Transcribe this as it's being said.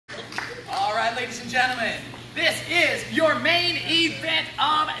right, ladies and gentlemen, this is your main event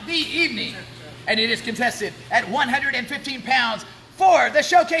of the evening, and it is contested at 115 pounds for the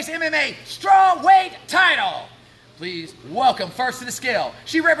Showcase MMA Strawweight title. Please welcome first to the scale.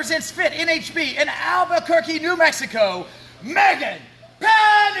 She represents Fit NHB in Albuquerque, New Mexico, Meaghan.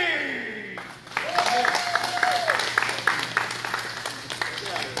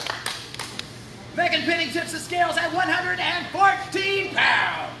 Meaghan Penning tips the scales at 114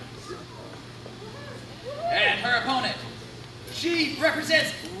 pounds. And her opponent, she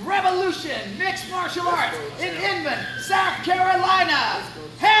represents Revolution Mixed Martial Arts in Inman, South Carolina,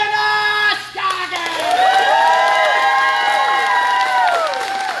 Scoggins.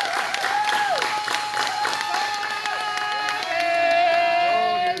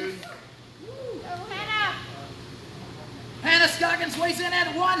 Scoggins weighs in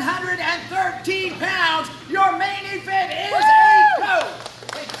at 113 pounds. Your main event is a go.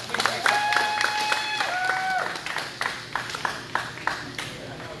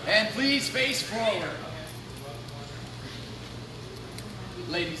 And please face forward.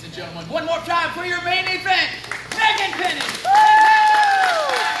 Ladies and gentlemen, one more time for your main event, Meaghan Penning.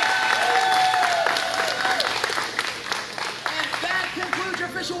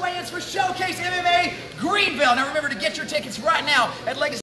 Official weigh-ins for Showcase MMA Greenville. Now remember to get your tickets right now at Legacy.